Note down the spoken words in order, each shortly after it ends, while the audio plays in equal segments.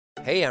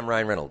Hey, I'm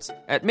Ryan Reynolds.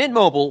 At Mint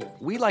Mobile,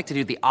 we like to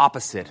do the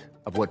opposite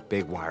of what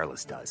Big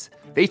Wireless does.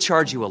 They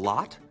charge you a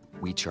lot,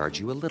 we charge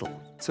you a little.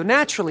 So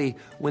naturally,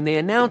 when they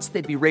announced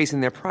they'd be raising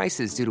their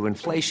prices due to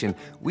inflation,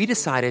 we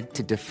decided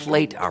to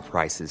deflate our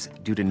prices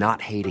due to not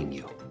hating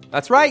you.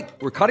 That's right.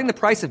 We're cutting the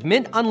price of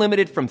Mint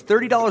Unlimited from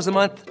 $30 a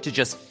month to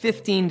just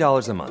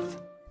 $15 a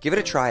month. Give it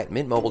a try at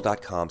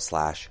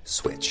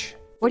mintmobile.com/switch.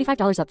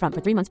 $45 up front for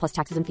 3 months plus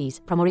taxes and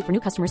fees. Promo rate for new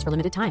customers for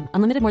limited time.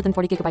 Unlimited more than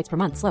 40 gigabytes per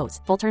month. Slows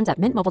full terms at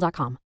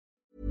mintmobile.com.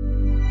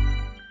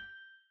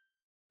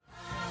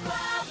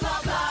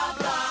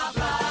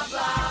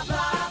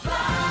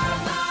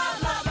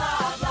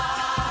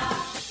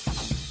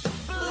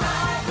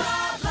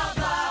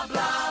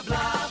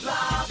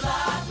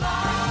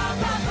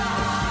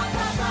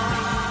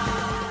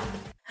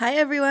 Hi,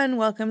 everyone.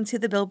 Welcome to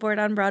the Billboard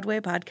on Broadway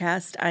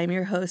podcast. I'm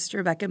your host,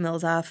 Rebecca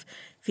Milzoff,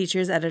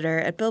 features editor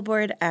at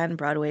Billboard and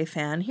Broadway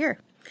fan here.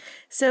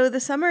 So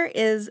the summer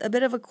is a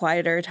bit of a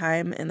quieter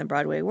time in the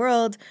Broadway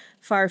world,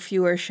 far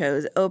fewer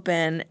shows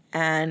open,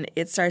 and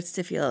it starts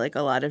to feel like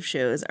a lot of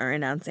shows are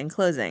announcing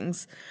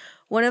closings.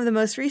 One of the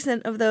most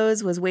recent of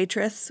those was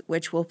Waitress,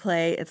 which will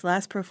play its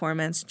last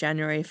performance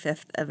January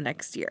 5th of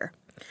next year.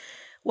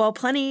 While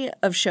plenty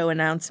of show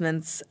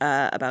announcements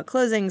about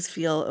closings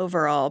feel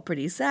overall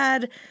pretty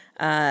sad,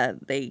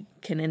 they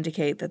can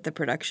indicate that the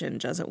production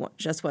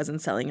just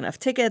wasn't selling enough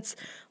tickets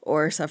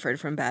or suffered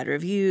from bad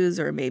reviews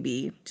or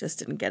maybe just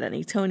didn't get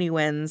any Tony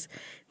wins.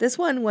 This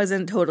one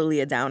wasn't totally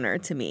a downer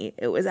to me.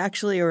 It was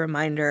actually a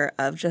reminder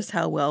of just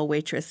how well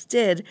Waitress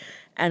did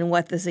and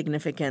what the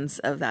significance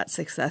of that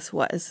success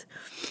was.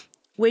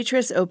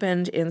 Waitress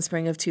opened in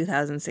spring of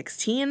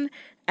 2016,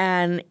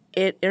 and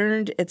it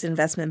earned its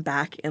investment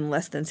back in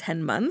less than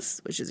 10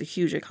 months, which is a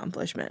huge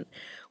accomplishment.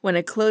 When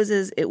it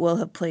closes, it will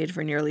have played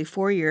for nearly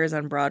 4 years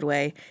on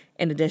Broadway,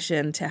 in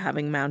addition to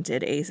having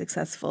mounted a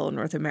successful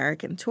North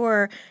American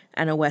tour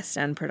and a West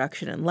End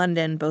production in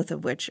London, both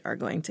of which are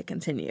going to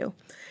continue.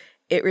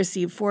 It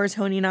received 4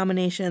 Tony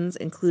nominations,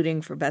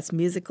 including for Best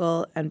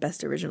Musical and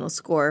Best Original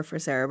Score for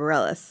Sara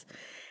Bareilles.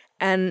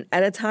 And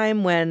at a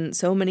time when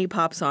so many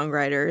pop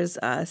songwriters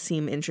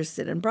seem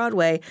interested in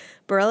Broadway,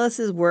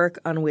 Bareilles' work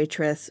on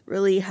Waitress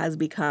really has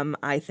become,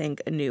 I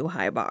think, a new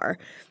high bar.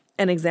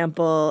 An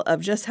example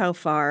of just how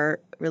far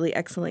really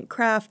excellent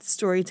craft,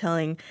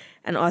 storytelling,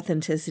 and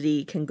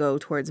authenticity can go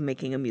towards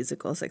making a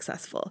musical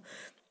successful.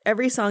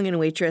 Every song in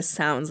Waitress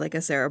sounds like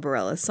a Sara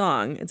Bareilles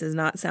song. It does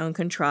not sound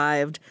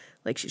contrived,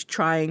 like she's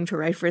trying to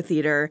write for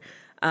theater.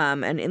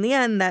 And in the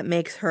end, that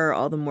makes her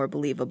all the more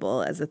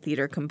believable as a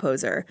theater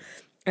composer.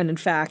 And in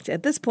fact,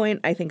 at this point,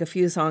 I think a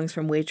few songs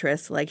from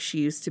Waitress, like She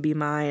Used to Be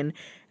Mine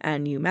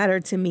and You Matter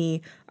to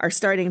Me, are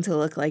starting to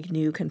look like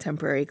new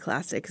contemporary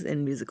classics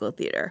in musical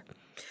theater.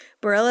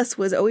 Bareilles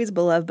was always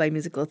beloved by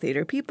musical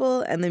theater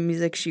people, and the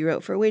music she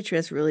wrote for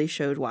Waitress really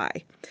showed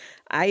why.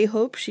 I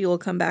hope she will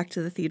come back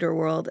to the theater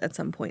world at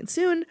some point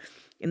soon.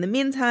 In the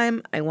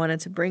meantime, I wanted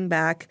to bring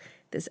back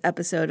this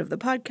episode of the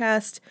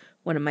podcast,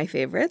 one of my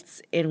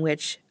favorites, in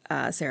which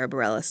Sara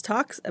Bareilles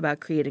talks about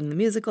creating the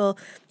musical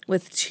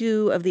with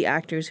 2 of the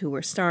actors who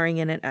were starring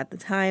in it at the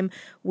time,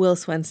 Will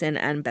Swenson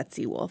and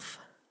Betsy Wolfe.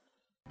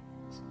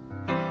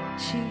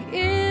 She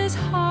is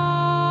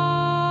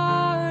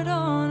hard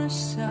on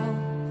herself.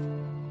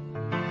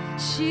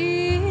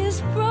 She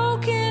is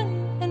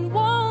broken and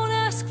won't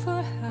ask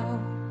for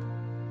help.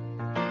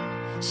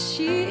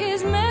 She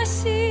is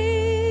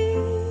messy,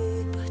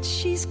 but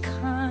she's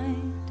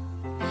kind.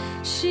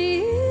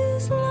 She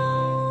is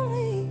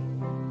lonely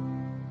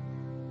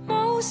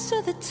most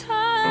of the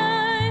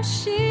time.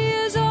 She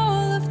is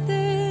all of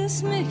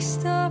this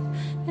mixed up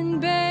and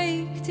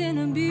baked in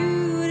a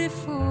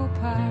beautiful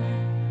pie.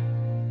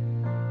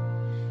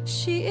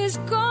 She is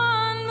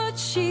gone, but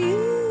she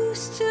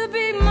used to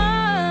be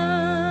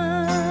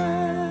mine.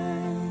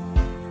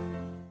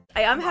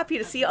 I am happy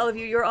to see all of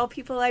you. You're all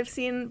people I've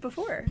seen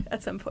before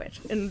at some point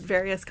in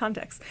various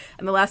contexts.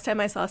 And the last time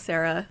I saw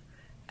Sara,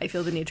 I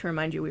feel the need to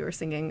remind you we were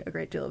singing a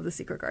great deal of The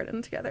Secret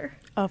Garden together.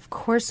 Of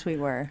course we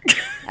were,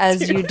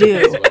 as you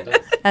do,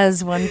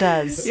 as one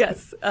does.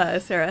 Yes,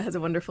 Sara has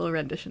a wonderful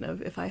rendition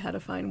of If I Had a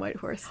Fine White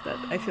Horse that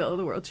I feel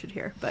the world should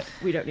hear, but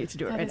we don't need to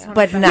do it right now.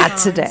 But not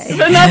today.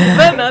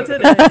 but not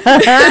today.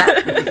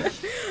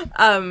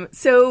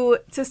 So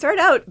to start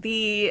out,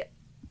 the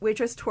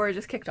Waitress tour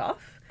just kicked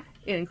off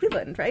in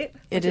Cleveland, right?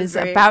 It is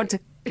about to.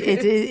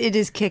 It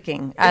is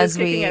kicking as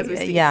we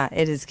speak. Yeah,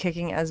 it is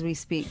kicking as we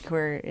speak.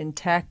 We're in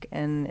tech,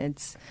 and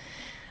it's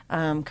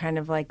kind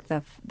of like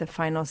the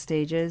final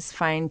stages,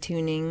 fine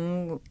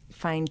tailoring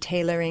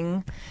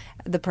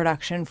the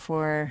production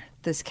for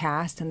this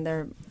cast, and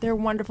they're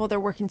wonderful. They're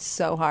working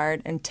so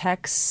hard, and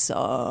tech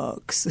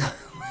sucks.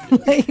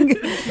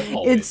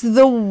 It's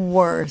the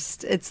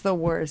worst. It's the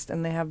worst,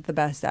 and they have the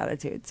best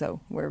attitude.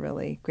 So we're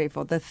really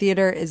grateful. The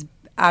theater is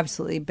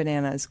absolutely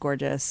bananas,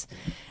 gorgeous,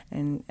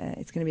 and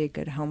it's going to be a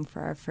good home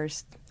for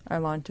our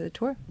launch of the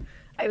tour.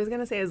 I was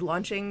going to say, is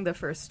launching the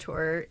first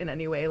tour in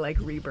any way like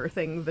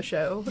rebirthing the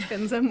show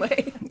in some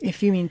way?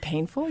 If you mean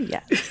painful,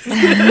 yes.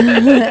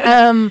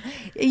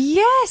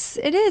 Yes,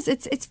 it is.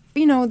 It's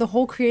the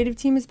whole creative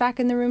team is back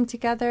in the room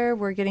together.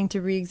 We're getting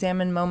to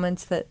re-examine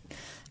moments that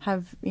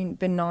have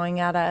been gnawing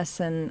at us,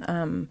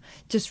 and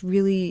just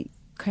really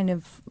kind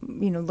of,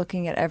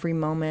 looking at every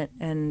moment.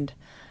 And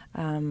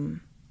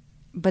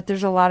but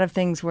there's a lot of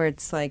things where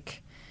it's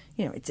like,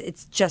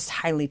 it's just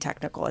highly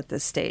technical at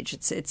this stage.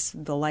 It's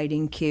the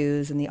lighting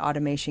cues and the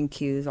automation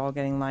cues all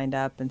getting lined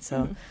up, and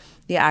so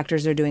the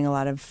actors are doing a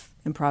lot of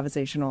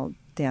improvisational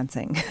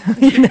dancing,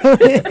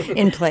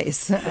 in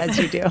place as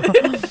you do.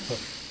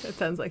 That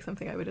sounds like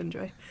something I would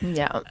enjoy.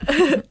 Yeah.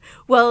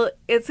 Well,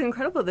 it's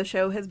incredible. The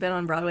show has been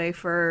on Broadway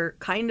for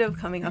kind of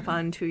coming up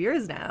on 2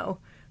 years now,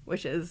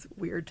 which is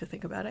weird to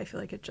think about. I feel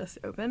like it just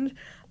opened.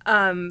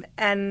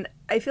 And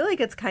I feel like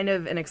it's kind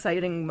of an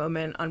exciting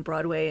moment on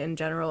Broadway in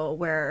general,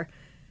 where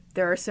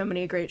there are so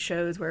many great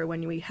shows where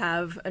when we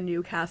have a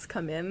new cast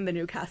come in, the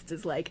new cast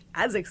is like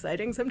as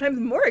exciting, sometimes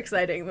more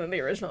exciting than the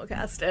original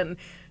cast. And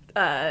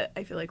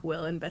I feel like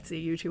Will and Betsy,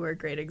 you two are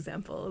great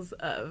examples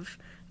of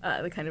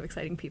the kind of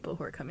exciting people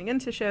who are coming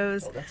into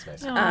shows. Oh, that's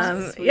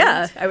nice.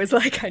 Yeah, I was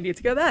like, I need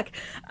to go back.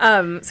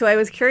 So I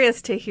was curious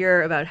to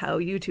hear about how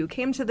you two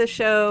came to the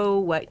show,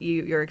 what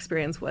your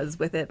experience was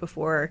with it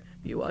before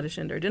you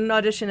auditioned or didn't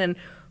audition, and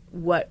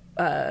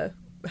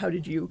how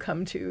did you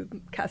come to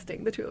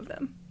casting the two of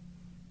them?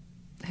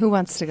 Who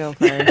wants to go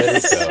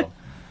first? So,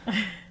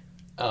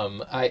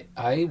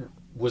 I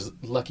was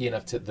lucky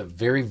enough to the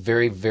very,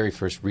 very, very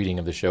first reading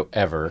of the show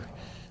ever.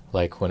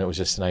 Like when it was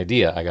just an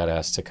idea, I got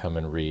asked to come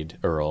and read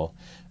Earl.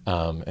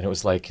 And it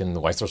was like in the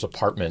Weitzler's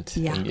apartment.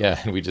 Yeah.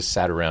 And we just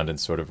sat around and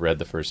sort of read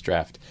the first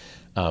draft.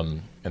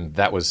 And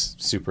that was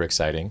super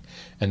exciting.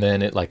 And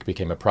then it like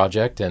became a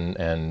project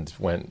and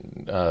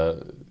went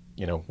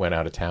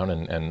out of town.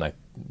 And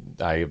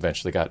I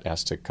eventually got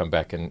asked to come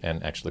back and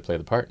actually play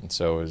the part. And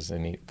so it was a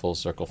neat full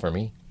circle for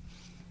me.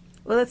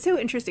 Well, that's so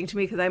interesting to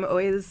me because I'm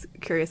always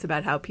curious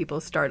about how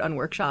people start on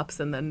workshops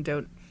and then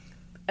don't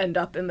end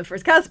up in the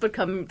first cast but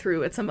come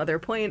through at some other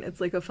point.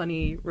 It's like a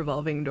funny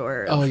revolving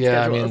door. Oh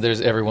yeah, schedules. I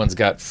mean, everyone's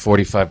got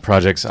 45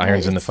 projects,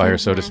 irons in the fire,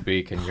 so to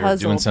speak, and you're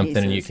doing something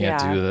and you can't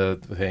do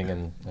the thing,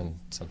 and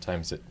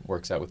sometimes it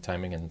works out with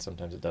timing and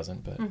sometimes it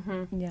doesn't. But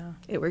Yeah,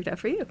 it worked out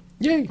for you.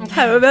 Yay!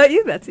 How about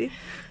you, Betsy?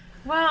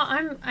 Well,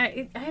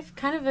 I have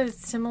kind of a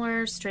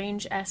similar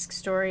strange-esque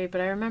story,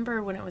 but I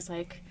remember when it was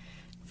like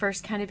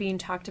first kind of being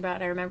talked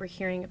about. I remember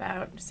hearing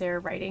about Sara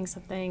writing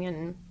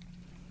something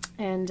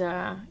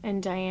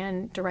and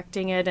Diane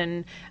directing it,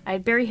 and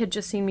Barry had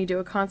just seen me do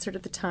a concert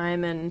at the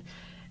time, and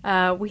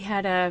we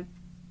had a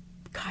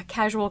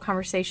casual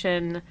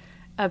conversation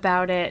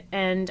about it,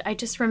 and I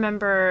just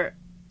remember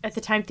at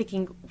the time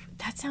thinking,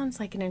 that sounds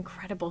like an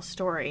incredible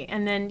story.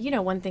 And then,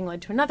 one thing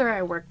led to another.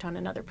 I worked on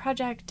another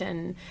project,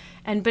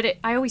 but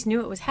I always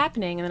knew it was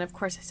happening, and then of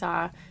course I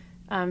saw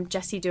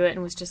Jessie do it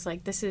and was just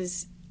like, this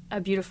is a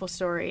beautiful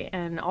story,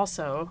 and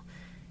also,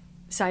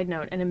 side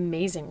note, an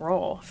amazing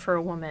role for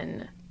a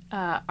woman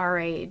our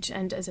age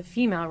and as a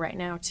female right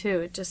now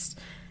too.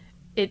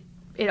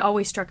 It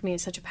always struck me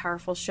as such a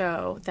powerful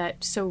show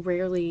that so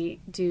rarely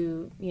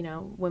do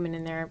women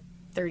in their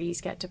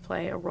 30s get to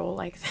play a role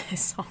like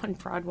this on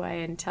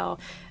Broadway and tell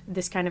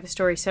this kind of a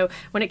story. So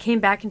when it came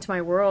back into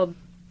my world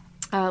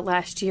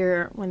last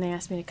year, when they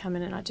asked me to come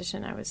in and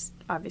audition, I was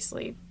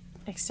obviously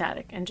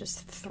ecstatic and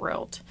just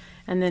thrilled.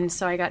 And then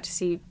so I got to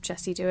see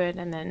Jessie do it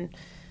and then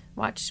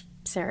watch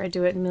Sara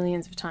do it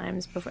millions of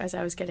times before, as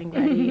I was getting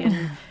ready,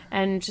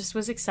 and just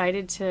was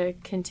excited to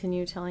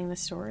continue telling the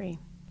story,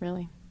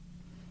 really.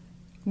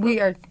 We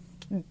are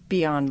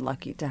beyond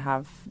lucky to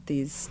have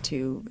these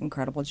two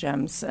incredible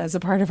gems as a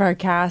part of our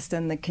cast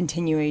and the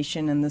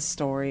continuation and the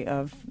story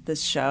of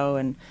this show.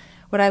 And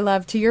what I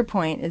love, to your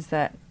point, is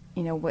that,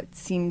 what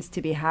seems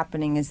to be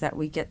happening is that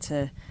we get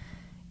to,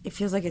 it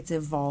feels like it's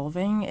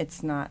evolving.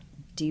 It's not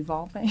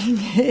devolving.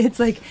 It's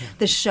like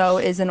the show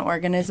is an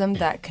organism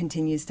that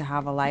continues to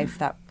have a life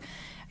that,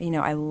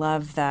 I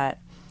love that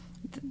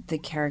the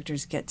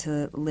characters get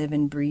to live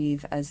and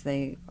breathe as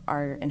they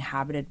are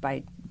inhabited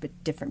by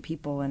different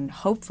people, and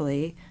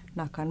hopefully,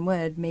 knock on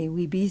wood, may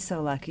we be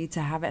so lucky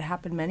to have it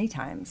happen many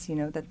times,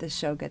 that this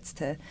show gets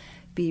to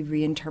be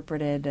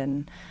reinterpreted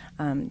and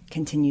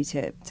continue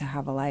to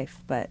have a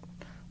life. But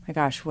my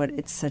gosh,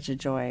 it's such a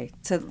joy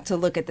to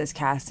look at this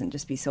cast and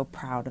just be so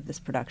proud of this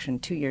production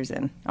 2 years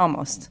in,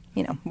 almost.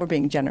 We're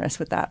being generous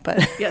with that, but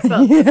yes,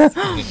 well, in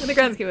the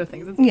grand scheme of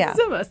things, it's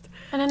almost.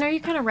 And I know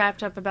you kind of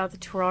wrapped up about the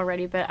tour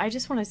already, but I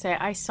just want to say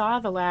I saw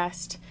the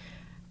last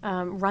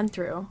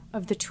run-through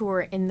of the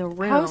tour in the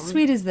room. How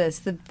sweet is this?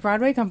 The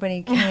Broadway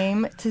company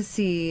came to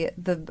see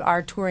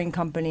our touring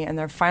company and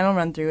their final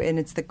run-through, and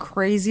it's the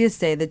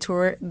craziest day. The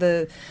tour,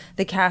 the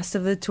cast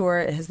of the tour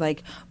has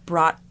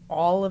brought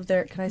all of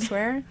their, can I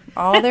swear?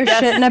 All their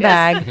shit in a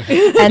bag.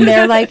 And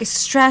they're like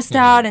stressed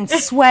out and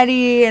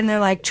sweaty and they're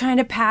like trying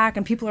to pack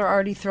and people are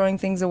already throwing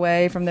things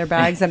away from their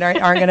bags that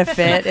aren't going to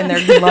fit in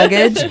their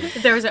luggage.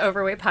 There was an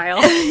overweight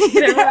pile.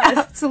 There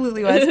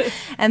absolutely was.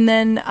 And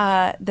then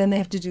they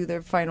have to do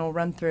their final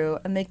run through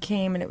and they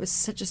came and it was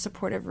such a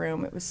supportive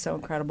room. It was so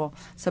incredible.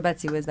 So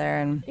Betsy was there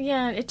and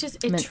yeah, it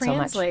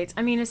translates.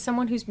 I mean, as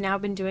someone who's now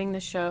been doing the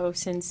show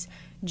since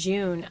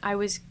June, I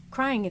was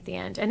crying at the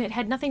end, and it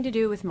had nothing to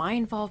do with my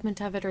involvement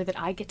of it or that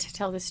I get to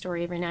tell this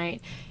story every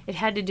night. It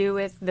had to do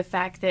with the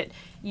fact that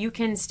you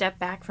can step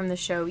back from the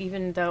show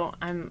even though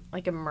I'm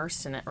like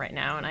immersed in it right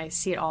now and I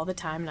see it all the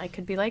time and I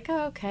could be like,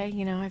 oh, okay,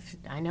 you know,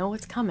 I know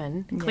what's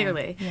coming,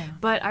 clearly. Yeah.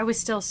 But I was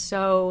still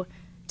so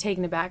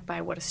taken aback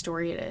by what a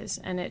story it is,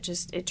 and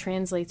it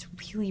translates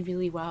really,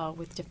 really well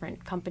with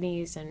different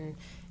companies and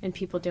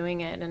people doing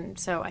it. And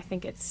so I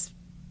think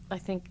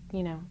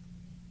you know,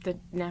 the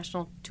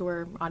national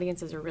tour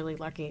audiences are really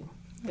lucky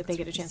that they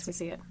get a chance to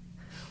see it.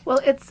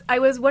 Well, I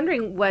was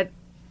wondering what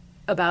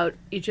about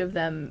each of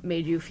them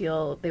made you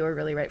feel they were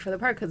really right for the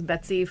part, because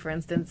Betsy, for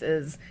instance,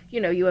 is, you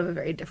know, you have a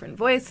very different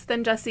voice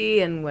than Jessie,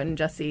 and when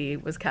Jessie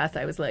was cast,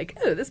 I was like,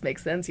 oh, this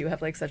makes sense. You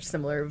have like such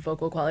similar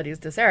vocal qualities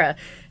to Sara,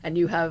 and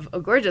you have a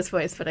gorgeous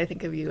voice, but I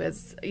think of you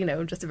as, you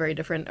know, just a very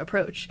different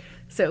approach.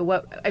 So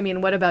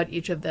what about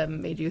each of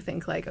them made you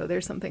think like, oh,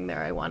 there's something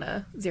there I want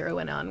to zero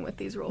in on with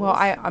these roles? Well,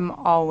 I'm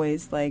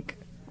always like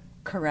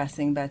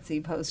caressing Betsy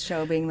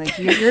post-show, being like,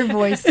 your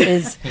voice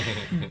is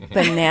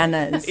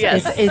bananas.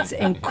 Yes. It's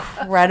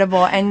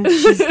incredible. And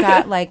she's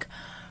got like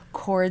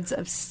chords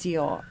of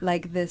steel,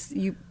 like this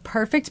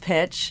perfect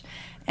pitch.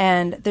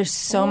 And there's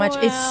so much.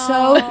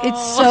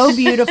 It's so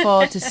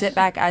beautiful to sit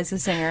back as a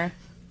singer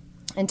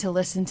and to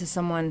listen to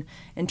someone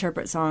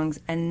interpret songs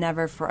and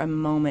never for a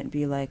moment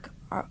be like,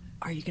 are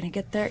you going to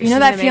get there? You know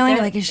that feeling?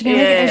 Like, is she going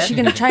to make it? Is she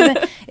going to try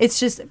that? It's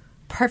just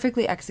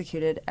perfectly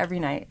executed every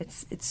night.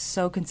 It's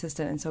so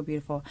consistent and so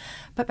beautiful.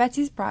 But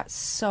Betsy's brought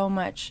so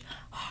much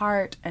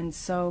heart and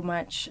so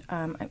much,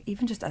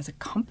 even just as a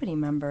company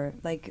member,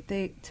 like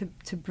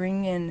to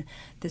bring in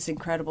this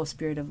incredible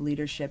spirit of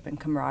leadership and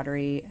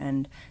camaraderie,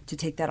 and to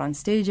take that on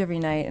stage every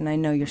night. And I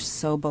know you're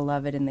so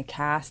beloved in the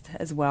cast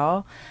as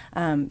well.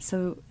 And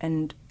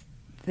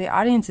the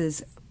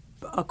audiences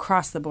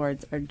across the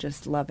boards are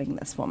just loving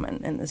this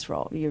woman in this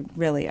role. You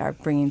really are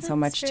bringing so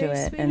much to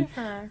it, and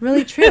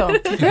really true.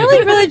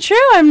 really, really true.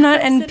 I'm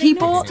not, and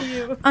people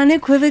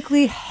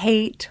unequivocally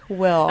hate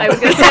Will. I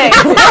was going to say,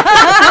 Will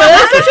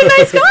is such a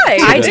nice guy.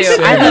 I do.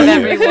 I love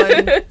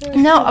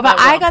everyone. No, but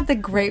I got the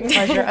great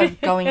pleasure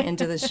of going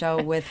into the show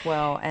with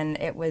Will, and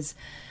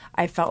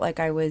I felt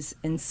like I was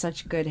in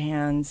such good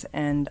hands,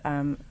 and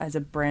as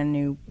a brand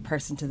new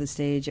person to the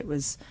stage, I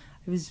was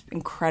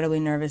incredibly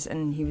nervous,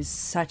 and he was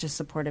such a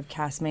supportive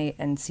castmate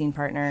and scene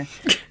partner,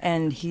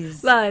 and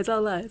he's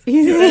all lies.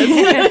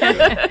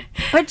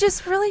 But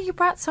just really, you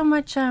brought so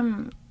much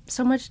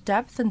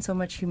depth and so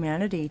much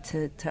humanity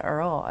to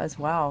Earl as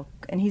well,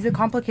 and he's a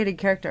complicated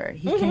character.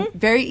 He can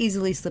very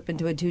easily slip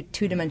into a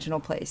two-dimensional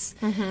place,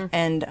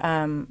 and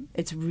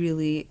it's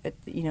really,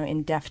 you know,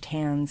 in deft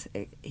hands.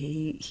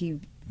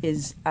 He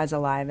is as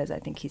alive as I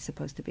think he's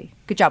supposed to be.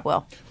 Good job,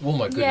 Will. Oh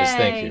my goodness, Yay.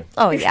 thank you.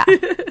 Oh yeah.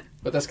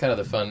 But that's kind of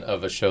the fun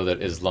of a show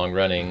that is long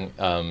running,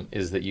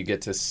 is that you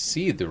get to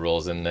see the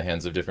roles in the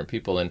hands of different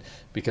people. And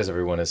because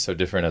everyone is so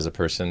different as a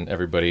person,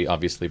 everybody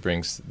obviously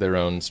brings their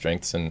own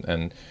strengths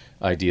and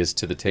ideas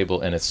to the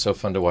table. And it's so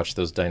fun to watch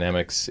those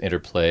dynamics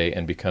interplay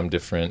and become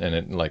different.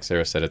 And like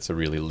Sara said, it's a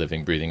really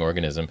living, breathing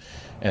organism.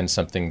 And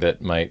something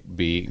that might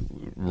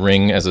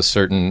ring as a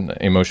certain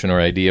emotion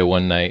or idea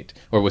one night,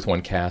 or with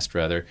one cast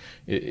rather,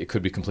 it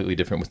could be completely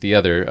different with the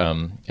other.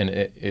 And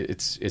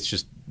it's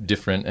just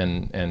different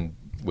and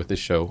with this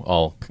show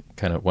all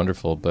kind of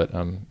wonderful, but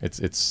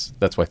it's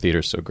that's why theater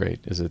is so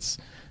great. Is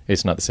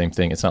it's not the same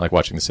thing. It's not like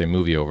watching the same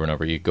movie over and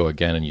over. You go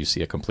again and you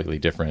see a completely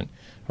different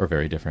or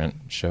very different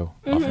show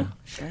often.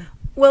 Sure.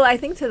 Well, I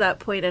think to that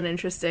point, an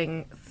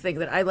interesting thing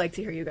that I'd like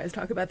to hear you guys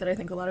talk about that I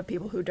think a lot of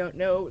people who don't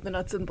know the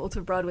nuts and bolts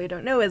of Broadway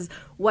don't know is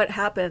what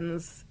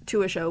happens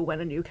to a show when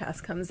a new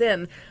cast comes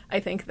in. I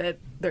think that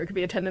there could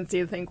be a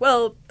tendency to think,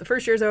 well, the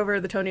first year's over,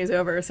 the Tony's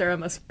over, Sara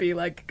must be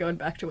like going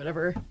back to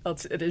whatever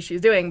else it is she's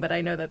doing, but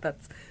I know that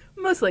that's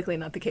most likely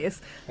not the case.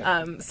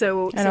 I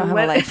don't have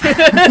a life.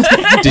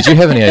 Did you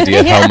have any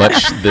idea how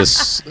much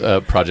this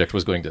project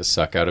was going to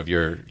suck out of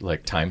your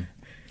time?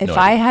 If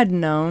I had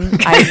known,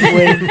 I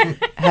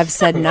would have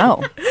said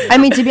no. I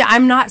mean,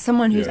 I'm not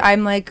someone who's,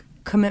 I'm like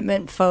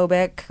commitment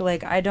phobic.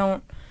 Like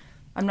I'm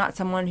not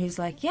someone who's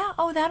like,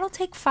 that'll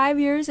take 5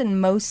 years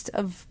and most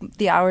of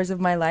the hours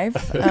of my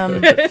life. No.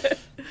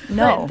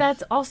 But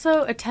that's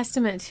also a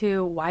testament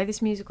to why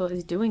this musical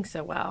is doing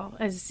so well.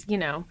 As, you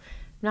know, I'm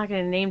not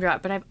going to name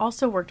drop, but I've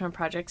also worked on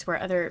projects where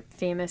other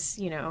famous,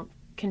 you know,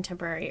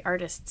 contemporary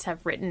artists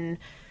have written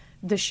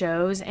the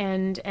shows,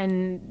 and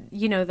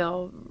you know,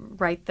 they'll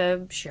write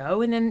the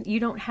show and then you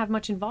don't have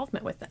much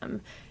involvement with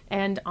them.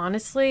 And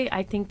honestly,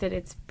 I think that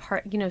it's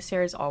part, you know,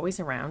 Sara's always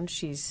around.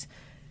 She's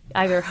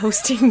either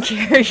hosting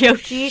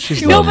karaoke.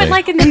 She's no, lonely. but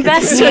like in the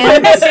best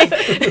way.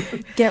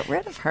 Get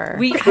rid of her.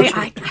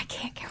 I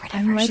can't get rid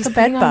of her. like She's a bed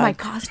putting on bug, my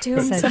costume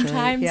essentially.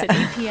 sometimes Yeah. at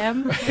 8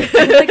 p.m. Like,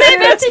 hey,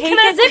 Betsy, can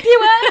I zip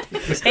you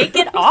up? Take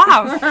it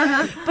off.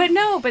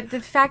 But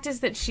the fact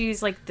is that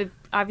she's like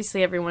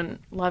obviously everyone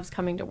loves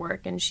coming to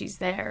work and she's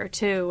there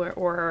too,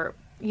 or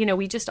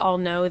we just all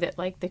know that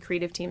like the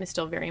creative team is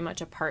still very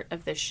much a part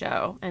of this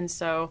show. And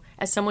so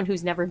as someone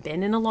who's never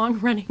been in a long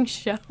running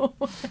show,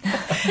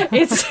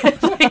 it's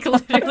like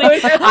literally,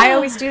 I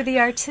always do the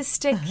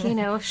artistic,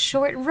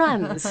 short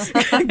runs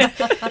and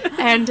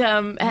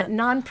at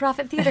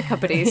nonprofit theater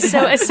companies.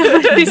 So as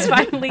someone who's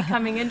finally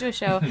coming into a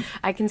show,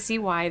 I can see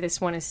why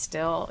this one is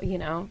still,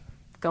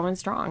 going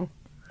strong.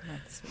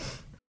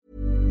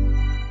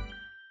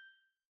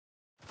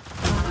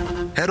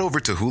 Head over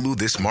to Hulu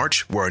this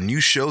March, where our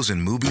new shows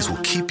and movies will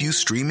keep you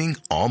streaming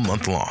all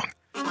month long.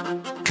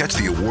 Catch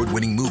the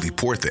award-winning movie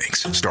Poor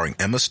Things, starring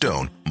Emma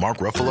Stone, Mark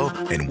Ruffalo,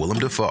 and Willem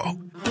Dafoe.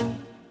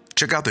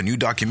 Check out the new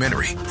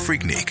documentary,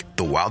 Freaknik,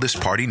 The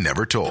Wildest Party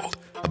Never Told,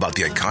 about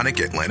the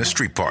iconic Atlanta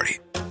Street Party.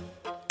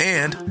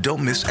 And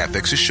don't miss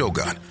FX's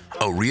Shogun,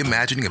 a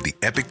reimagining of the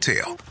epic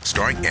tale,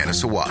 starring Anna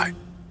Sawai.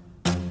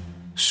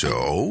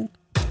 So,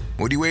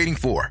 what are you waiting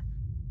for?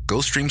 Go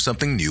stream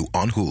something new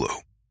on Hulu.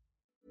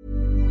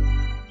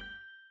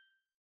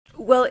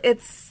 Well,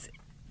 it's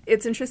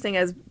interesting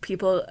as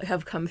people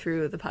have come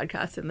through the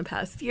podcast in the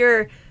past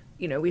year.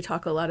 We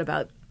talk a lot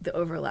about the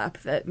overlap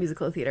that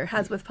musical theater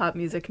has with pop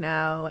music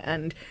now.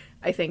 And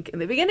I think in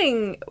the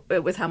beginning,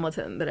 it was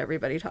Hamilton that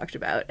everybody talked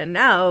about. And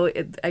now,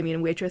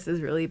 Waitress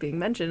is really being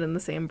mentioned in the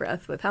same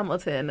breath with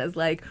Hamilton as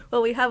like,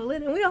 well, we have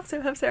Lynn and we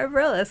also have Sara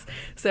Bareilles.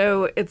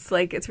 So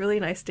it's really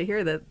nice to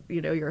hear that,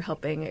 you're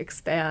helping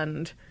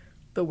expand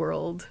the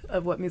world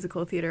of what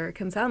musical theater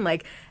can sound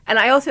like. And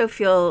I also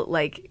feel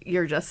like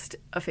you're just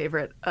a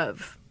favorite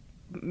of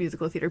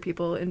musical theater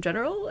people in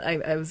general.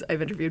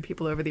 I've interviewed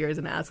people over the years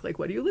and asked, like,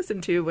 what do you listen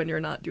to when you're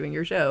not doing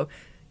your show?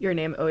 Your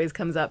name always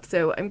comes up.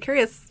 So I'm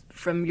curious,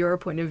 from your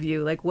point of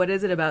view, like, what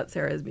is it about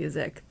Sara's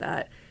music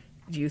that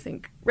do you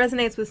think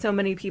resonates with so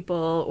many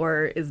people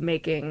or is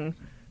making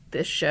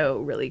this show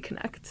really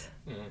connect?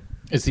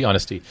 It's the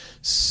honesty.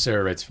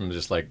 Sara writes from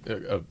just like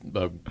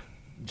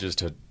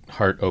just a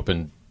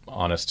heart-open,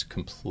 honest,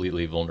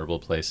 completely vulnerable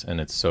place, and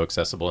it's so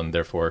accessible and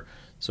therefore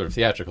sort of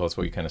theatrical. It's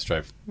what you kind of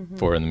strive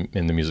for in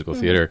the musical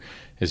theater,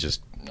 is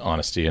just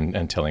honesty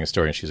and telling a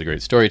story. And she's a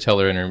great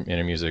storyteller in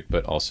her music,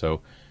 but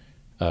also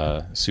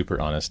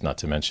super honest. Not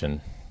to mention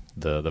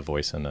the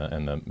voice and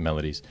the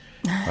melodies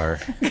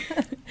are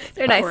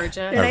They're nice. Gorgeous.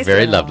 They're are nice.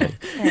 very lovely.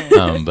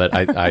 But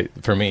I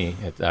for me,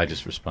 I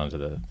just respond to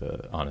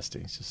the honesty.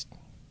 It's just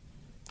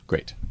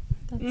great.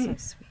 That's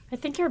so sweet. I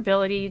think your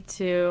ability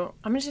to,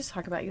 I'm going to just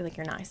talk about you like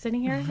you're not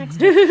sitting here next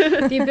to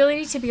me. The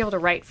ability to be able to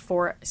write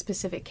for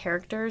specific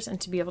characters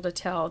and to be able to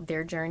tell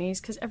their journeys,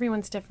 because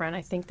everyone's different.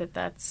 I think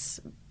that's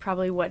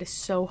probably what is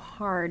so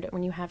hard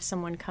when you have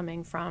someone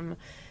coming from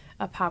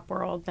a pop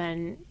world,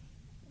 then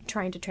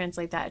trying to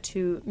translate that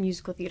to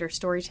musical theater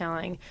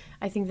storytelling.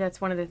 I think that's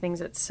one of the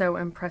things that's so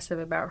impressive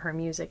about her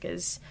music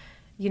is,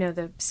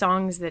 the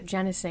songs that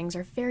Jenna sings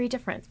are very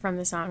different from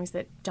the songs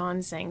that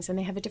Dawn sings, and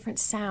they have a different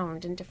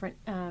sound and different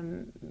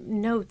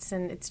notes,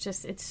 and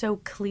it's so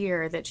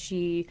clear that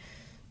she,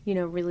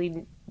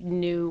 really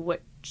knew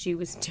what she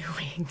was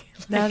doing.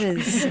 That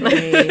is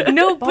a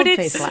no, but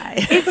bald-faced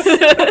lie.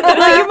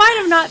 Well, you might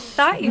have not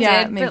thought you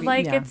Yeah, did, maybe, but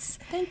like yeah. it's.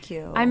 Thank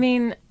you. I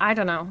mean, I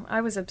don't know. I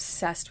was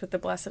obsessed with the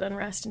Blessed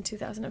Unrest in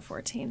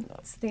 2014.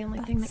 That's the only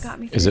thing that got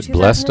me. Is through it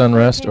blessed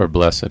unrest 2014. or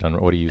blessed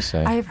unrest? What do you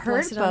say? I've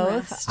heard Blessed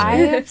both.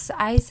 Unrest.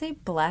 I say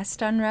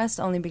blessed unrest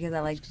only because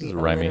I like the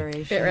rhymey.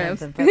 alliteration. It rhymes.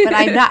 But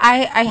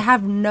I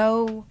have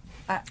no.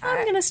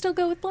 I'm gonna still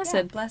go with blessed.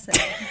 Yeah, blessed.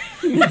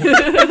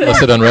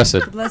 Blessed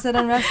unrested. Blessed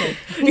unrested.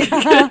 You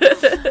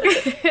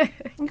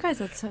guys,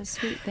 that's so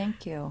sweet.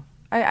 Thank you.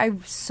 I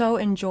so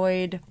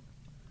enjoyed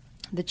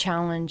the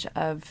challenge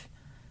of.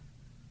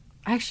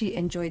 I actually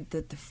enjoyed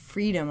the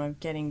freedom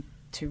of getting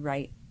to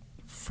write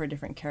for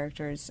different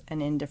characters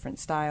and in different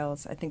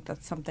styles. I think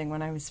that's something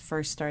when I was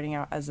first starting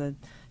out as a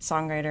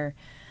songwriter,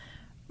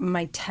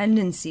 my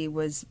tendency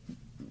was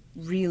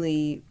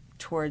really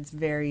towards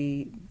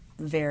things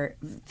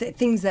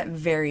that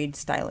varied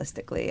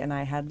stylistically, and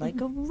I had like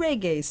a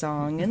reggae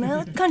song and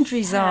a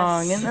country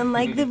song, and then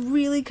like the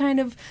really kind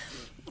of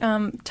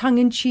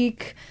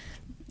tongue-in-cheek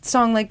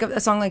song, like a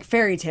song like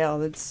Fairy Tale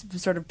that's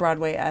sort of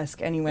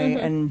Broadway-esque anyway.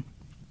 And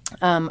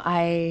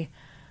I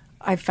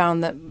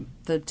found that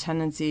the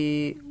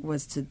tendency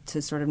was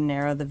to sort of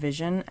narrow the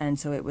vision, and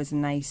so it was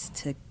nice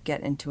to get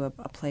into a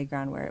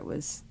playground where it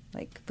was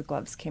like the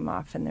gloves came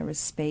off and there was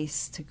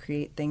space to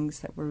create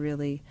things that were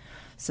really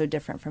so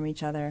different from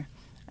each other.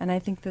 And I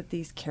think that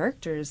these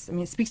characters, I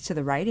mean, it speaks to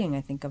the writing,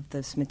 I think, of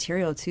this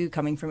material, too,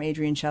 coming from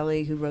Adrienne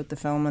Shelley, who wrote the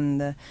film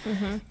and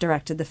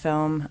directed the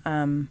film,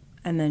 and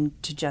then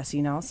to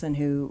Jessie Nelson,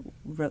 who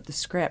wrote the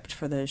script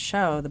for the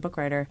show, the book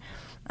writer.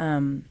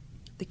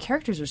 The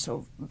characters are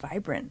so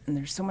vibrant, and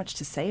there's so much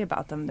to say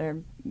about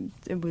them.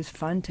 It was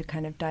fun to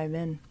kind of dive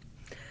in.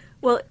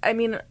 Well, I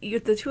mean,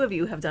 the two of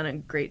you have done a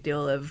great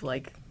deal of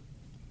like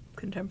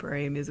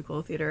contemporary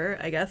musical theater,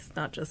 I guess,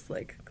 not just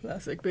like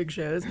classic big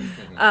shows.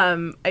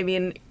 I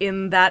mean,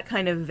 in that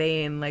kind of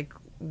vein, like,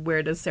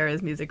 where does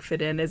Sara's music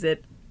fit in? Is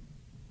it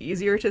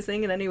easier to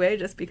sing in any way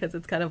just because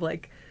it's kind of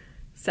like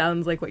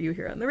sounds like what you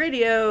hear on the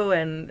radio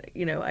and,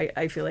 you know,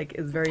 I feel like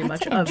is very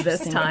much of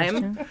this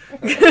time?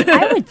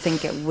 I would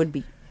think it would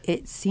be.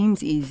 It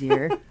seems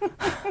easier.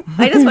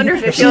 I just wonder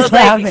if it feels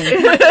like...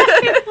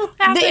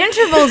 The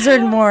intervals are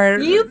more...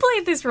 You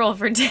played this role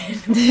for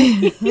 10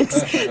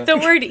 weeks. The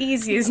word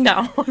easy is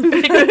not one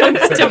that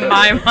comes to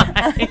my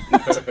mind.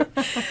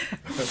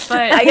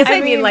 But I guess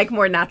I mean like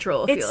more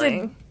natural feeling. It's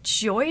a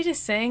joy to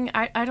sing.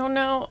 I don't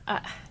know.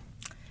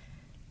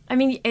 I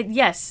mean,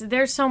 yes,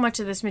 there's so much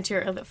of this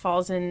material that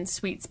falls in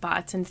sweet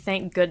spots, and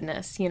thank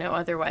goodness, you know,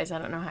 otherwise I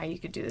don't know how you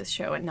could do this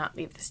show and not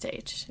leave the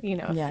stage, you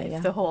know,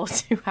 if the whole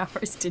 2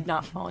 hours did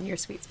not fall in your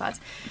sweet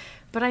spots.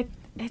 But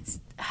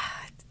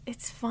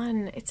it's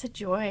fun. It's a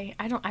joy.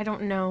 I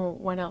don't know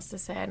what else to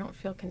say. I don't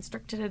feel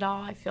constricted at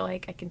all. I feel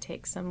like I can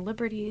take some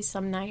liberties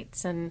some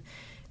nights, and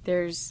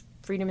there's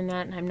freedom in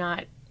that, and I'm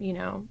not, you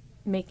know,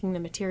 making the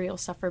material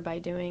suffer by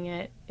doing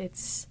it.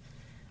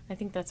 I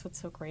think that's what's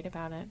so great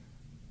about it.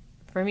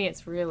 For me,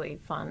 it's really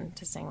fun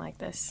to sing like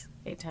this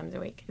 8 times a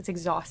week. It's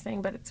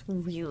exhausting, but it's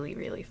really,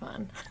 really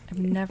fun. I've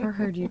never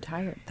heard you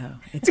tired, though.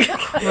 It's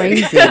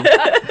crazy.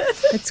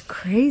 It's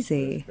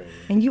crazy.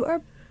 And you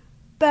are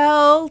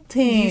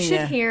belting. You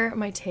should hear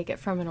my take it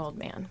from an old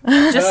man.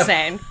 Just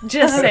saying.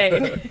 Just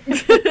saying.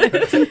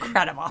 It's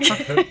incredible.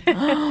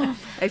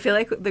 I feel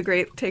like the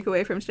great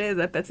takeaway from today is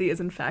that Betsy is,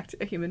 in fact,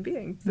 a human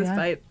being,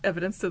 despite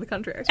evidence to the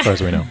contrary. As far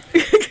as we know.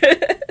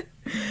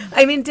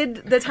 I mean, did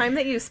the time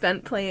that you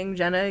spent playing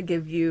Jenna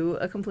give you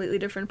a completely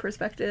different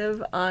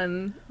perspective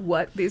on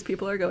what these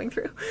people are going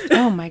through?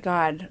 Oh, my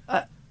God.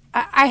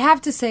 I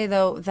have to say,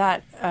 though,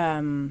 that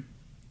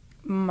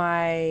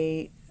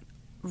my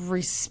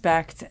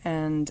respect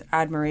and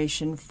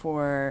admiration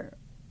for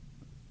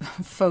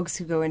folks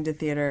who go into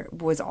theater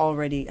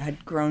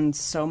had grown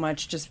so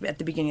much just at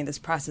the beginning of this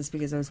process,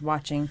 because I was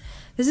watching.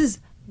 This is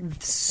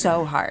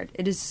so hard.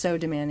 It is so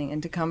demanding.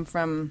 And to come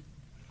from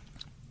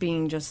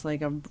being just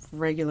like a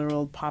regular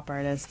old pop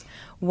artist,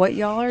 what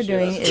y'all are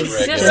doing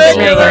is just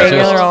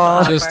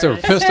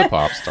a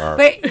pop star.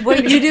 But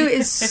what you do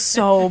is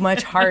so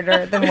much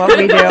harder than what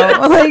we do.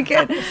 Like,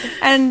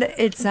 and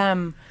it's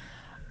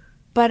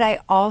but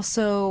I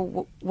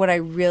also, what I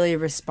really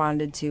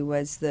responded to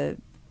was the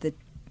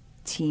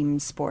team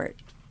sport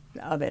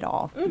of it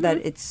all. Mm-hmm. That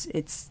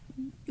it's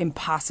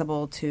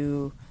impossible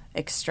to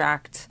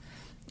extract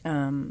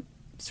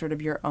sort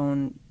of your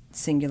own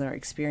singular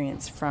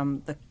experience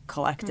from the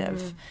collective.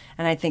 Mm-hmm.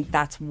 And I think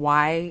that's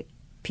why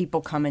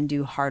people come and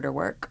do harder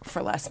work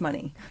for less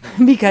money,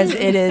 because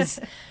it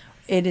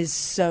is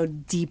so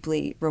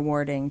deeply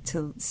rewarding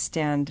to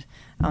stand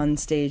on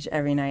stage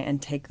every night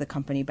and take the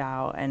company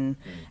bow and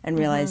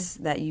realize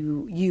that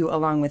you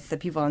along with the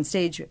people on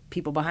stage,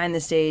 people behind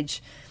the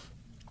stage,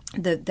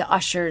 the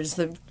ushers,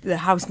 the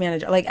house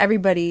manager, like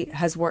everybody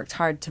has worked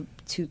hard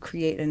to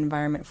create an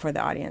environment for the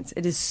audience.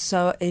 It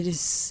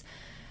is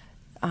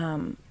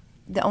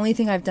the only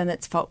thing I've done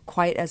that's felt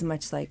quite as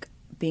much like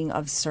being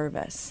of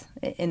service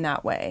in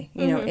that way,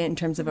 you know, in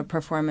terms of a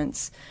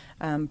performance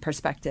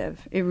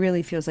perspective. It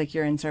really feels like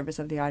you're in service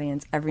of the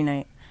audience every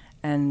night,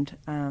 and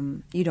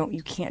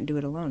you can't do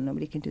it alone.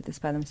 Nobody can do this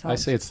by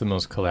themselves. I say it's the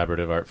most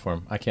collaborative art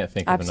form. I can't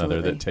think of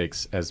another that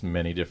takes as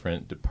many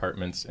different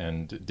departments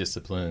and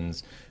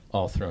disciplines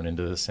all thrown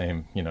into the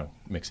same, you know,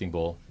 mixing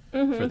bowl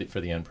for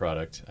the end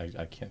product.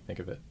 I can't think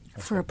of it.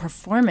 For a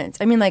performance.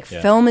 I mean, like,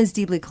 film is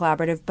deeply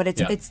collaborative, but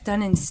it's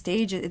done in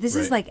stages. This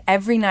is like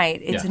every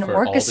night. It's an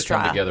orchestra.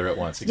 All to come together at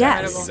once.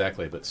 Exactly. Yes.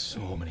 Exactly. But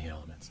so many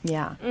elements.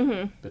 Yeah.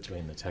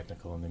 Between the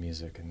technical and the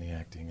music and the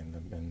acting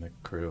and the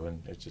crew,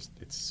 and it's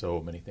so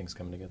many things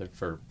coming together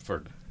for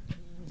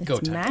go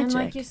time. Magic. And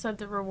like you said,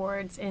 the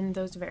rewards in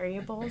those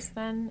variables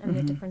then and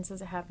the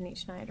differences that happen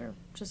each night are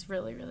just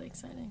really, really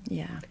exciting.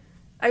 Yeah.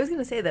 I was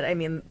going to say that, I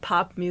mean,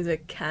 pop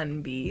music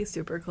can be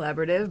super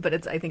collaborative,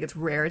 but I think it's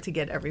rare to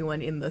get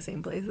everyone in the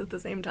same place at the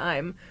same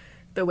time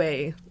the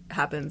way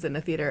happens in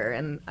a theater.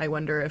 And I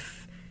wonder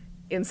if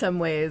in some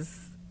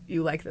ways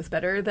you like this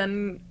better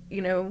than,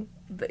 you know,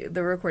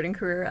 the recording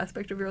career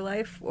aspect of your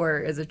life, or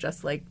is it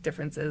just like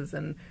differences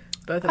and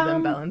both of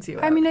them balance you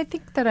out? I mean, I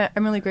think that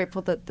I'm really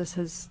grateful that this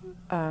has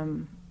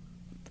come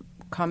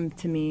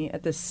to me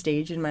at this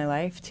stage in my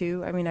life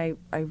too. I mean,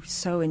 I've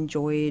so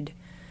enjoyed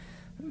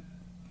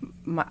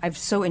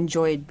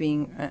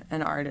being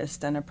an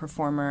artist and a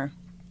performer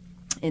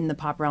in the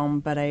pop realm,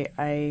 but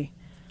I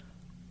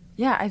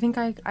think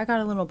I got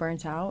a little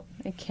burnt out.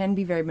 It can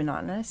be very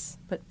monotonous,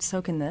 but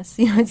so can this.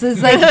 You know,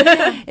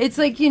 it's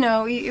like you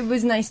know, it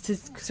was nice to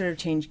sort of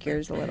change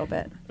gears a little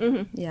bit.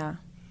 Mm-hmm. Yeah.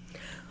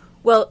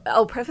 Well,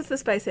 I'll preface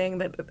this by saying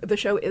that the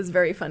show is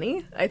very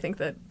funny. I think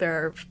that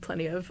there are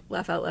plenty of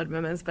laugh out loud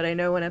moments, but I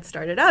know when it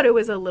started out, it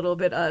was a little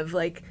bit of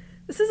like,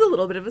 this is a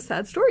little bit of a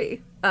sad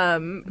story.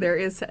 There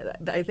is,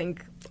 I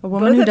think, A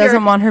woman who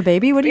doesn't want her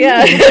baby? What do you mean?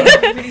 No,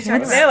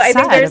 I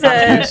think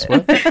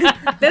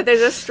sad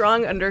there's a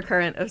strong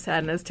undercurrent of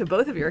sadness to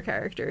both of your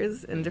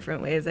characters in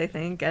different ways, I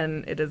think,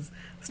 and it is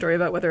a story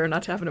about whether or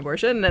not to have an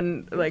abortion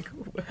and like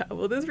how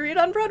will this read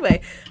on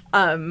Broadway.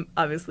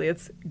 Obviously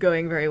it's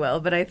going very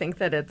well, but I think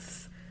that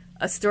it's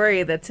a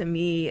story that to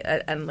me,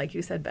 and like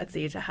you said,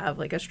 Betsy, to have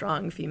like a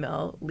strong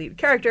female lead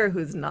character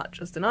who's not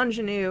just an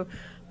ingenue,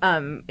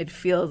 it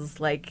feels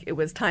like it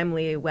was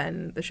timely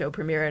when the show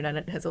premiered, and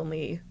it has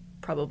only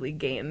probably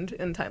gained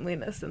in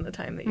timeliness in the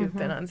time that you've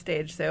been on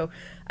stage. So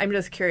I'm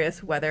just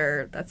curious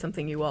whether that's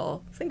something you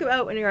all think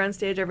about when you're on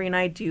stage every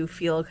night. Do you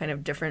feel kind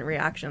of different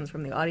reactions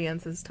from the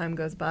audience as time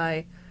goes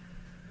by?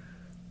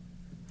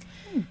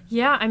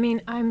 Yeah, I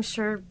mean, I'm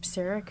sure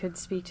Sara could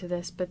speak to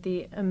this, but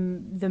the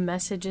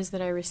messages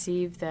that I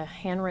receive, the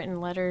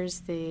handwritten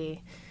letters, the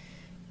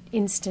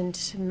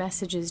instant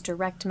messages,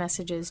 direct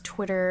messages,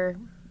 Twitter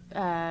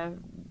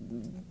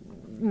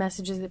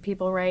messages that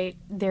people write,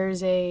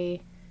 there's a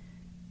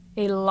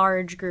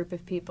large group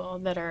of people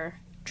that are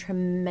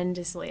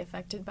tremendously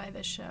affected by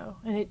this show.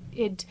 And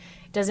it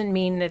doesn't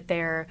mean that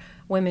they're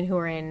women who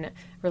are in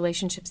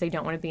relationships they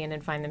don't want to be in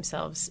and find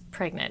themselves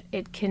pregnant.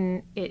 It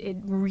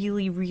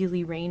really,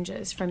 really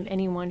ranges from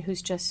anyone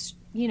who's just,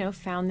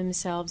 found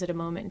themselves at a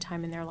moment in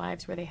time in their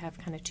lives where they have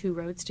kind of two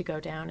roads to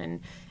go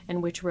down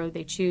and which road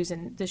they choose.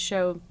 And the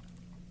show,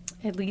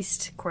 at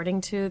least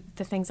according to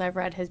the things I've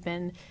read, has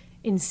been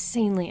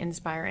insanely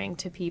inspiring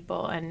to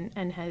people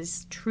and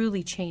has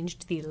truly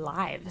changed the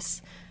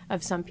lives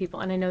of some people.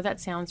 And I know that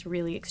sounds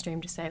really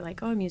extreme to say,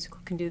 like, oh, a musical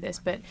can do this,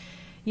 but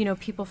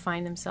people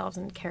find themselves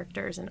in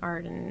characters and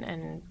art,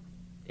 and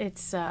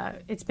it's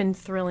been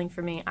thrilling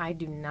for me. I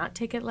do not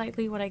take it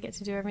lightly what I get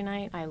to do every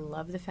night. I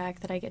love the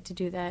fact that I get to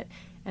do that.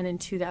 And in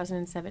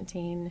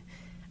 2017,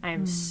 I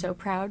am so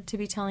proud to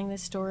be telling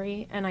this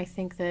story. And I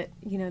think that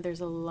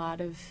there's a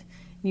lot of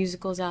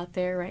musicals out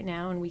there right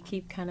now, and we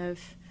keep kind of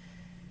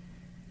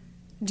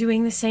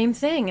doing the same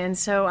thing. And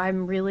so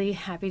I'm really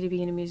happy to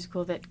be in a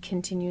musical that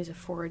continues a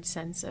forward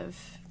sense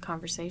of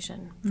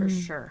conversation, for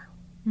sure.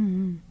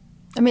 Mm-hmm.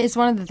 I mean, it's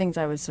one of the things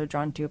I was so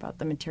drawn to about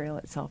the material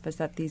itself is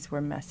that these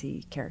were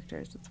messy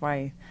characters. That's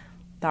why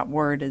that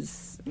word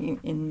is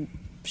in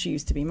She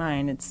Used to Be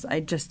Mine.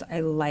 I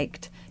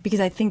liked, because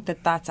I think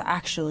that that's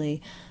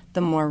actually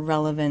the more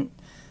relevant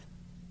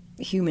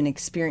human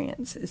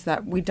experience, is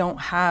that we don't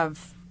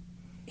have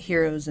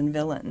heroes and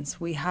villains.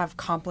 We have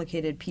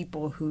complicated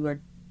people who are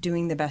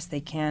doing the best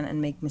they can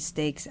and make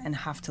mistakes and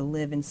have to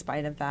live in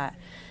spite of that.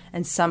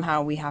 And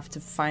somehow we have to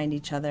find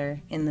each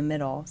other in the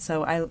middle.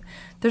 So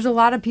there's a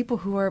lot of people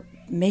who are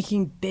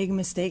making big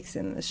mistakes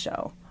in this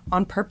show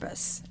on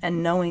purpose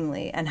and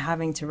knowingly, and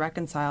having to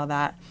reconcile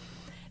that.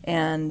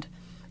 And,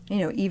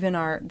 even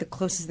the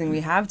closest thing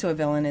we have to a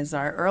villain is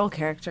our Earl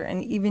character.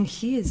 And even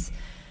he's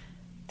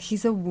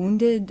a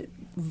wounded,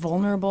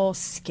 vulnerable,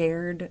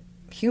 scared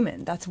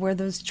human. That's where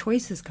those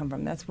choices come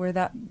from. That's where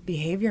that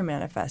behavior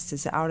manifests,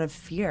 is out of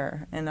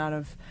fear and out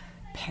of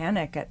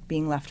panic at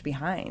being left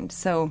behind.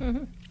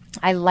 So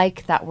I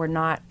like that we're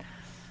not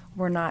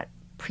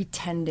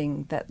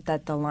pretending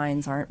that the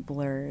lines aren't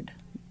blurred,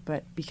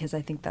 but because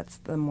I think that's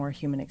the more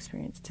human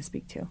experience to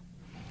speak to.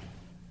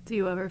 Do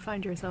you ever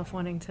find yourself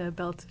wanting to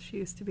belt She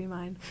Used to Be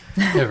Mine?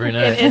 Every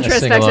night. In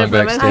introspective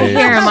moments. I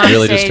hear him on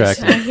really stage.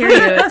 Distracting. I hear you.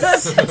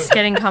 It's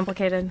getting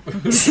complicated. I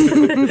was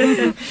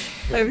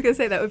going to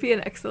say that would be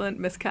an excellent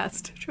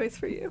miscast choice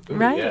for you. Ooh,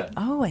 Right? Yeah.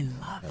 Oh, I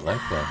love I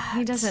like that.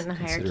 He does it in a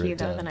higher Consider key, it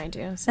though, done. than I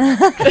do. So.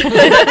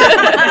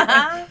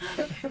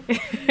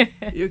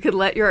 You could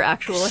let your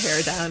actual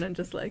hair down and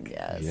just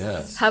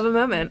Yes. have a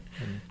moment.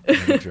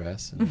 And a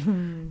dress.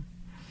 And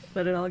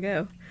Let it all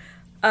go.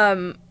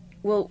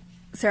 Well,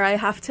 Sara, I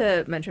have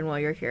to mention while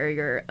you're here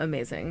your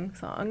amazing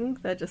song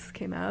that just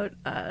came out,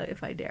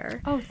 If I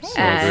Dare. Oh, thanks.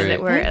 And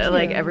great. we're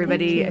Thank you.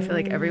 everybody, I feel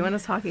like everyone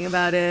is talking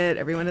about it.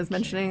 Everyone is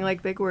mentioning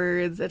big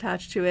words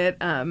attached to it,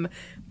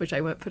 which I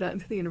won't put out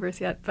into the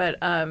universe yet. But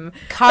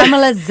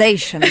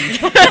caramelization.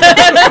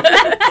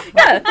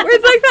 yeah,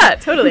 words like that,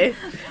 totally.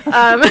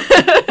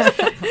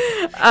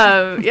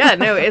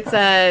 It's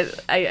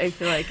I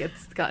feel like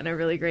it's gotten a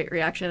really great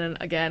reaction, and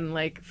again,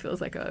 feels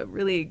like a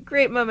really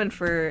great moment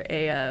for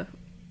a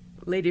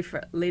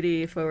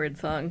lady forward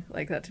song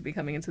like that to be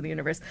coming into the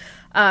universe.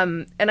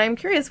 And I'm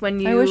curious when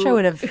you... I wish I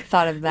would have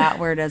thought of that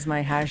word as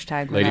my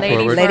hashtag. Lady Lady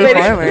forward. Lady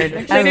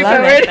forward. I Lady love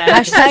forward. it.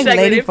 Hashtag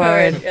lady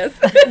forward. Yes.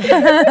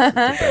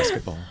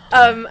 basketball.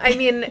 I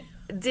mean,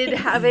 did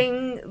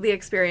having the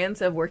experience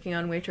of working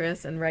on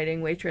Waitress and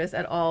writing Waitress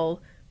at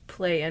all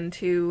play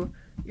into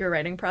your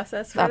writing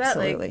process for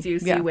Absolutely. that? Do you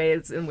see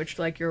ways in which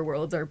your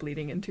worlds are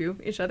bleeding into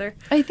each other?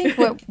 I think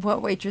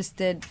what Waitress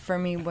did for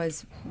me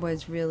was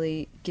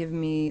really give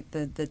me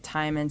the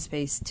time and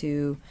space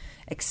to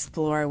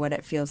explore what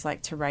it feels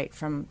like to write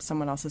from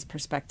someone else's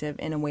perspective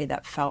in a way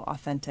that felt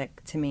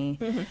authentic to me.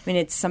 Mm-hmm. I mean,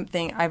 it's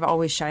something I've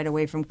always shied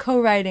away from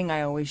co-writing.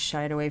 I always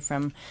shied away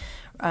from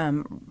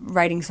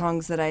writing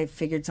songs that I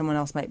figured someone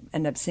else might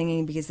end up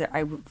singing, because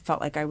I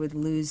felt like I would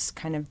lose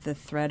kind of the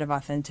thread of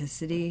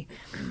authenticity.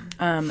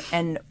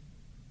 And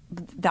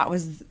that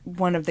was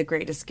one of the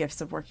greatest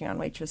gifts of working on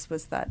Waitress,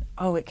 was that,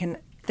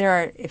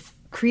 if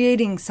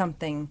creating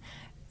something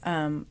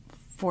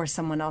for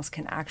someone else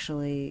can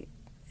actually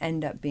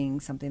end up being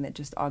something that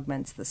just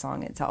augments the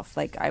song itself.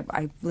 Like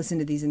I listen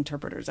to these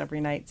interpreters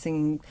every night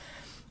singing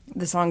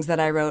the songs that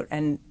I wrote,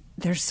 and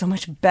they're so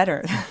much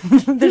better.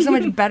 They're so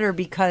much better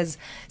because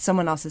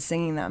someone else is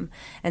singing them.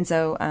 And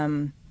so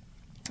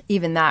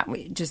even that,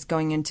 just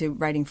going into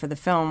writing for the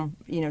film,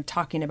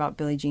 talking about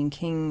Billie Jean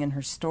King and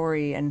her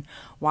story and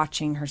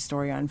watching her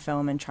story on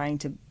film and trying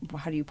to,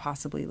 how do you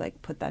possibly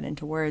like put that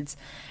into words?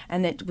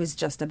 And it was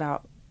just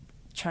about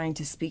trying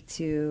to speak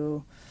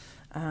to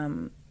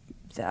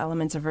the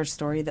elements of her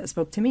story that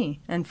spoke to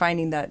me, and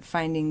finding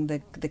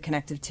the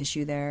connective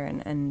tissue there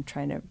and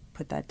trying to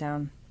put that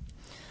down.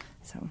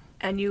 So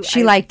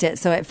she liked it,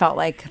 so it felt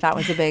like that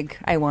was a big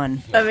I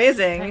won.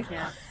 Amazing.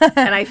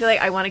 And I feel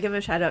like I want to give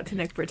a shout out to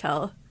Nick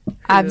Bertel.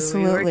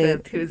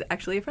 Absolutely. Who's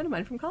actually a friend of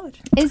mine from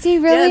college. Is he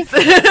really?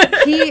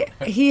 Yes.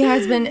 he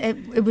has been.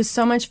 It was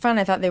so much fun.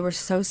 I thought they were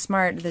so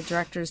smart. The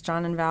directors,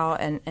 John and Val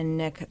and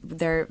Nick,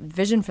 their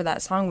vision for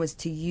that song was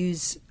to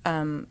use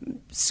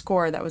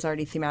score that was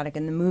already thematic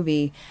in the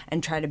movie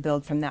and try to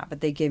build from that.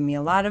 But they gave me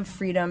a lot of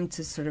freedom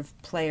to sort of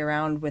play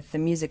around with the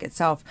music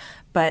itself.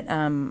 But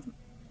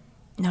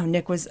no,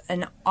 Nick was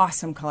an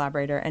awesome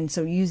collaborator, and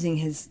so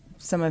using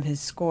some of his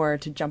score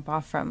to jump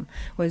off from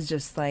was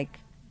just like,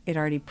 it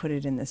already put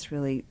it in this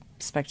really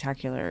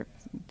spectacular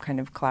kind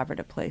of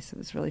collaborative place. It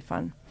was really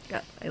fun.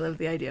 Yeah, I love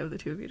the idea of the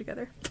two of you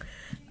together.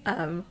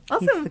 Awesome.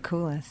 He's the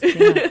coolest.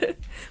 Yeah.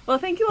 Well,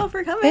 thank you all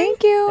for coming.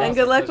 Thank you. And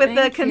good luck with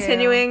the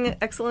continuing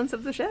excellence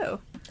of the show.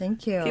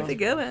 Thank you. Keep it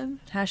going.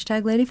 #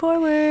 Lady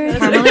Forward.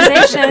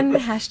 Harmonization. #.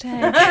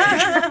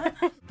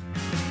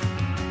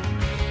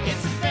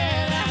 It's a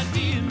bad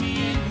idea,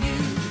 me and you.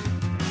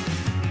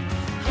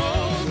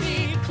 Hold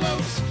me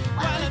close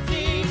while I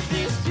think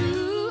this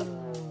through.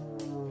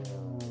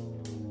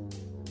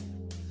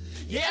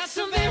 Yeah, it's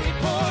a very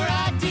poor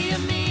idea,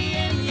 me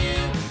and you.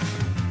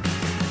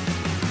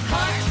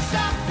 Hearts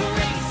stop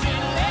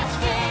racing, let's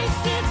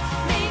face it.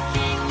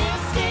 Making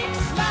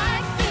mistakes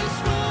like this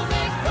will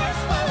make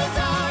worse while it's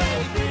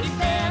already pretty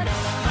bad.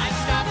 Might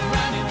stop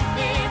running,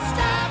 it's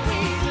time we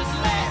just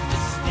let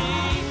this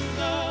thing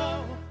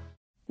go.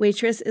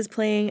 Waitress is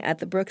playing at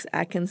the Brooks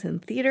Atkinson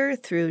Theater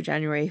through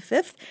January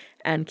 5th,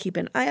 and keep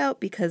an eye out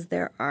because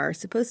there are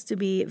supposed to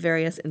be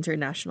various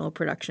international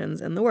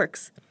productions in the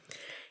works.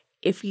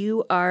 If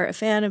you are a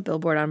fan of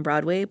Billboard on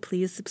Broadway,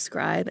 please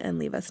subscribe and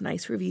leave us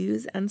nice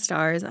reviews and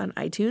stars on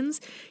iTunes.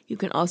 You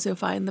can also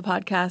find the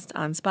podcast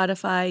on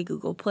Spotify,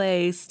 Google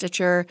Play,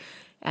 Stitcher,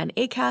 and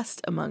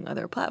Acast, among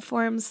other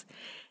platforms.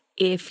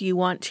 If you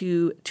want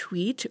to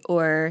tweet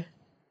or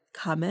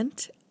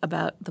comment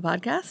about the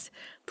podcast,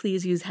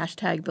 please use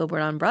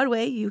 #Billboard on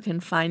Broadway. You can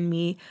find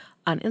me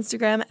on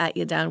Instagram at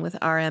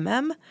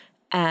YaDownWithRMM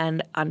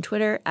and on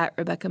Twitter at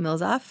Rebecca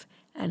Milzoff,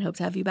 and hope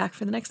to have you back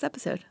for the next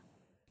episode.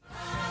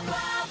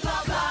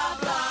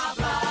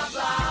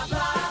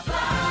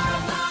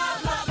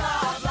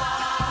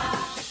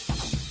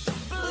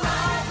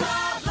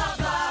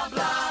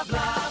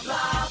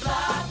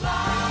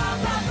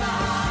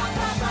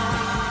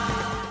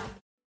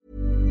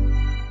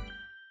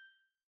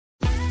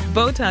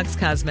 Botox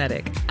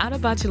Cosmetic, out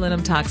of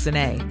botulinum toxin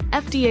A,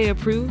 FDA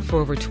approved for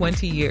over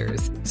 20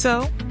 years.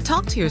 So,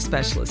 talk to your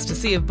specialist to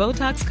see if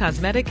Botox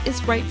Cosmetic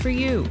is right for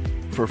you.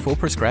 For full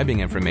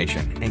prescribing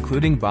information,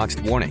 including boxed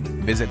warning,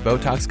 visit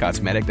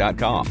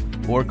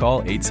BotoxCosmetic.com or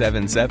call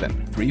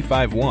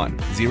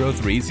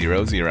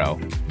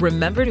 877-351-0300.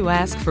 Remember to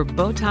ask for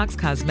Botox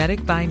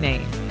Cosmetic by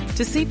name.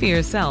 To see for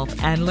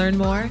yourself and learn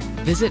more,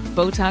 visit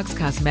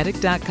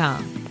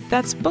BotoxCosmetic.com.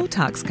 That's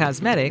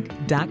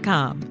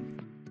BotoxCosmetic.com.